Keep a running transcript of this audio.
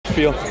it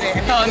feel?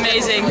 It felt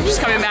amazing,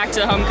 just coming back to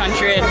the home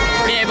country and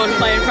being able to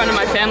play in front of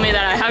my family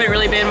that I haven't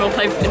really been able to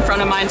play in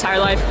front of my entire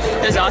life.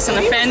 It was awesome.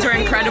 The fans were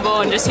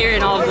incredible, and just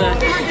hearing all of the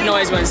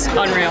noise was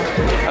unreal.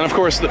 And of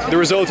course, the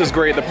result is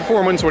great. The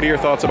performance, what are your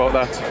thoughts about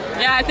that?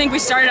 Yeah, I think we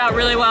started out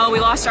really well. We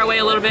lost our way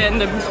a little bit in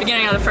the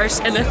beginning of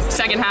the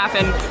second half,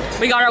 and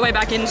we got our way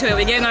back into it.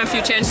 We gave them a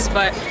few chances,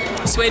 but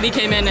Swaby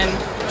came in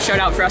and showed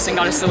out for us and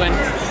got us the win.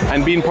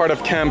 And being part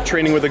of camp,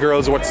 training with the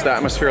girls, what's the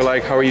atmosphere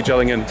like? How are you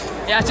gelling in?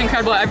 Yeah, it's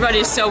incredible. Everybody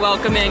is so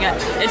welcoming.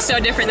 It's so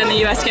different than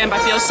the US camp. I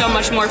feel so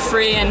much more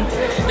free, and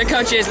the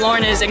coaches,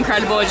 Lauren is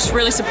incredible, just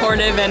really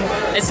supportive, and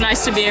it's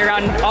nice to be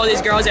around all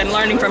these girls and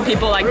learning from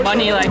people like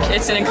Bunny. Like,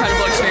 it's an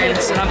incredible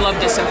experience, and I've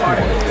loved it so far.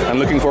 And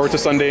looking forward to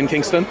Sunday in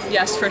Kingston?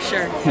 Yes, for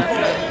sure.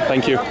 Definitely.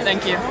 Thank you.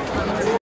 Thank you.